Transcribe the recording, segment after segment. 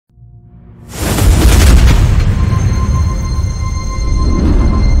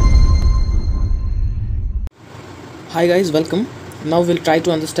Hi guys, welcome. Now we'll try to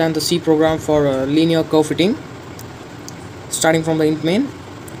understand the C program for linear curve fitting, starting from the int main.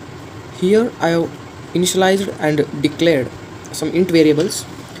 Here I have initialized and declared some int variables,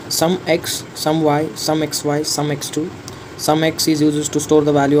 some x, some y, some xy, some x2. Some x is used to store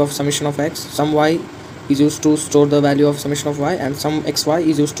the value of summation of x, some y is used to store the value of summation of y, and some xy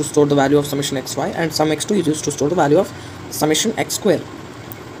is used to store the value of summation xy, and some x2 is used to store the value of summation x square.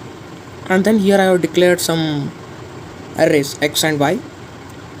 And then here I have declared some arrays x and y.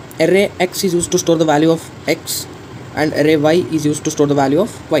 Array x is used to store the value of x, and array y is used to store the value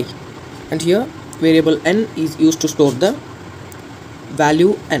of y. And here variable n is used to store the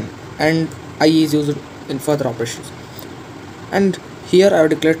value n, and I is used in further operations. And here I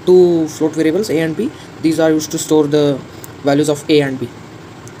have declared two float variables a and b. These are used to store the values of a and b.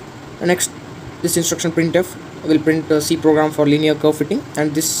 And next, this instruction printf will print a C program for linear curve fitting,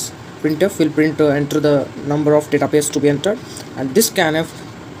 and this printf will enter the number of data pairs to be entered, and this scanf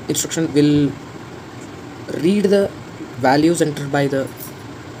instruction will read the values entered by the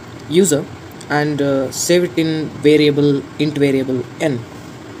user and save it in int variable n.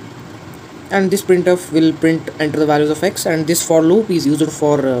 And this printf will enter the values of x, and this for loop is used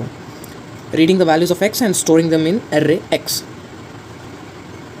for reading the values of x and storing them in array x.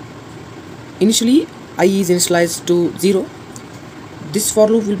 Initially I is initialized to 0. This for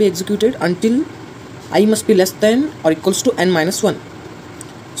loop will be executed until I must be less than or equals to n minus 1.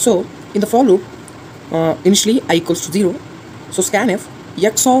 So in the for loop, initially I equals to 0. So scanf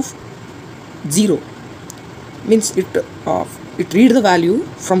x of 0 means it read the value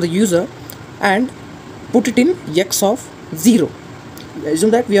from the user and put it in x of 0.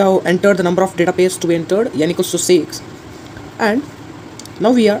 Assume that we have entered the number of data pairs to be entered, n equals to 6, and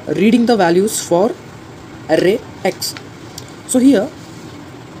now we are reading the values for array x. So here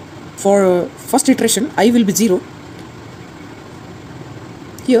for first iteration I will be 0.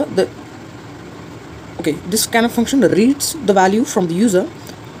 Here this scanf function reads the value from the user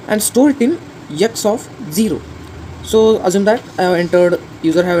and store it in x of 0. So assume that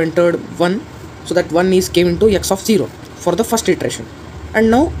user have entered 1, so that 1 came into x of 0 for the first iteration, and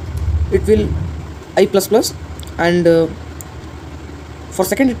now it will I plus plus, and for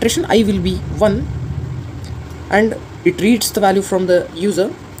second iteration I will be 1, and it reads the value from the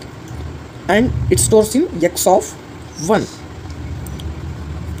user and it stores in x of 1.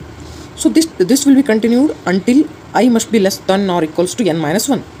 So this will be continued until I must be less than or equals to n minus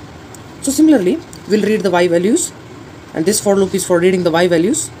 1. So similarly we'll read the y values, and this for loop is for reading the y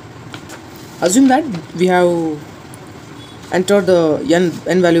values. Assume that we have entered the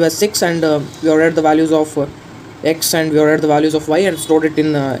n value as 6, and we have read the values of x, and we have read the values of y and stored it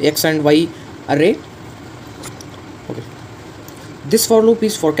in x and y array. This for loop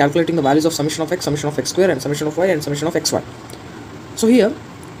is for calculating the values of summation of x, summation of x square, and summation of y, and summation of xy. So here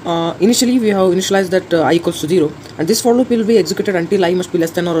initially we have initialized that I equals to 0, and this for loop will be executed until I must be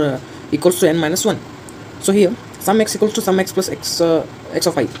less than or equals to n minus 1. So here sum x equals to sum x plus x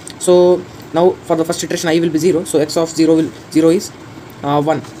of I. So now for the first iteration I will be 0, so x of 0 is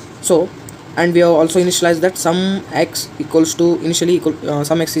 1. So, and we have also initialized that sum x equals to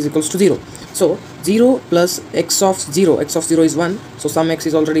sum x is equals to 0. So 0 plus x of 0 is 1, so sum x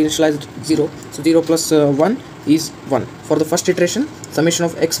is already initialized 0, so 0 plus 1 is 1. For the first iteration summation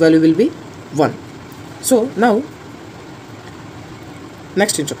of x value will be 1. So now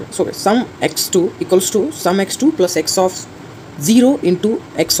next instruction, so sum x2 equals to sum x2 plus x of 0 into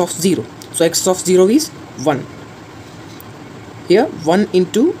x of 0. So x of 0 is 1. Here 1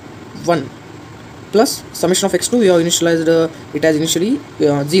 into 1 plus summation of x2, we have initialized it as initially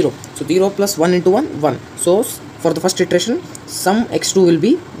 0. So 0 plus 1 into 1, 1. So for the first iteration sum x2 will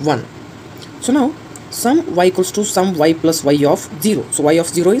be 1. So now sum y equals to sum y plus y of 0. So y of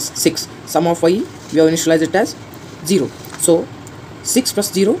 0 is 6. Sum of y we have initialized it as 0. So 6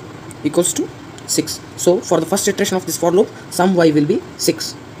 plus 0 equals to 6. So for the first iteration of this for loop sum y will be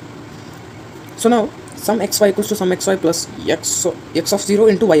 6. So now sum xy equals to sum xy plus x of 0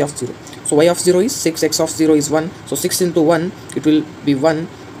 into y of 0. So y of 0 is 6, x of 0 is 1, so 6 into 1 it will be 1,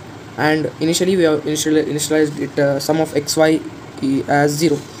 and initially we have initialized it sum of xy as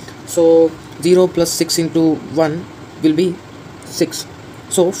 0. So 0 plus 6 into 1 will be 6.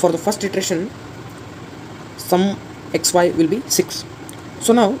 So for the first iteration sum xy will be 6.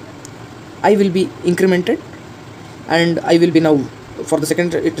 So now I will be incremented, and I will be now for the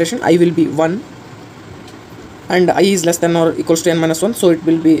second iteration I will be 1, and I is less than or equals to n minus 1, so it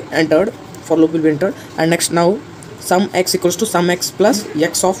will be entered, for loop will be entered. And next now sum x equals to sum x plus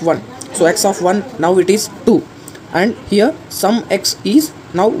x of 1. So x of 1 now it is 2, and here sum x is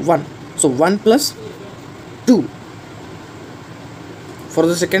now 1. So 1 plus 2 For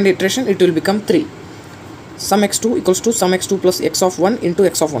the second iteration it will become 3. Sum x2 equals to sum x2 plus x of 1 into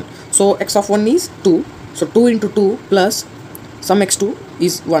x of 1. So x of 1 is 2, so 2 into 2 plus sum x2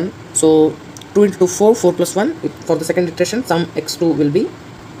 is 1, so 2 into 2 4, 4 plus 1. For the second iteration sum x2 will be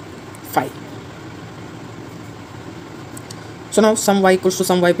 5. So now sum y equals to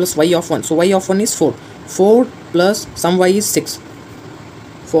sum y plus y of 1. So y of 1 is 4. 4 plus sum y is 6.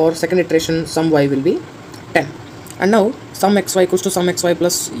 For second iteration sum y will be 10. And now sum xy equals to sum xy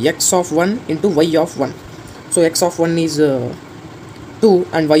plus x of 1 into y of 1. So x of 1 is 2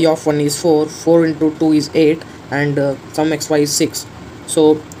 and y of 1 is 4. 4 into 2 is 8 and sum xy is 6.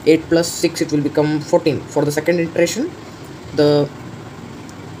 So 8 plus 6 it will become 14. For the second iteration the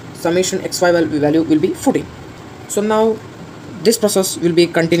summation xy value will be 14. So now this process will be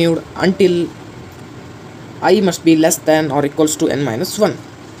continued until I must be less than or equals to n minus 1.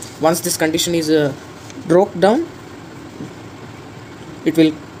 Once this condition is broke down, it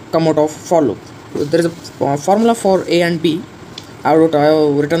will come out of for loop. There is a formula for a and b. I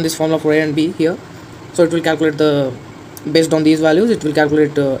have written this formula for a and b here. So it will calculate based on these values it will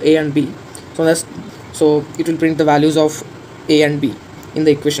calculate a and b. So it will print the values of a and b in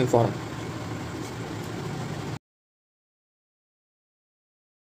the equation form.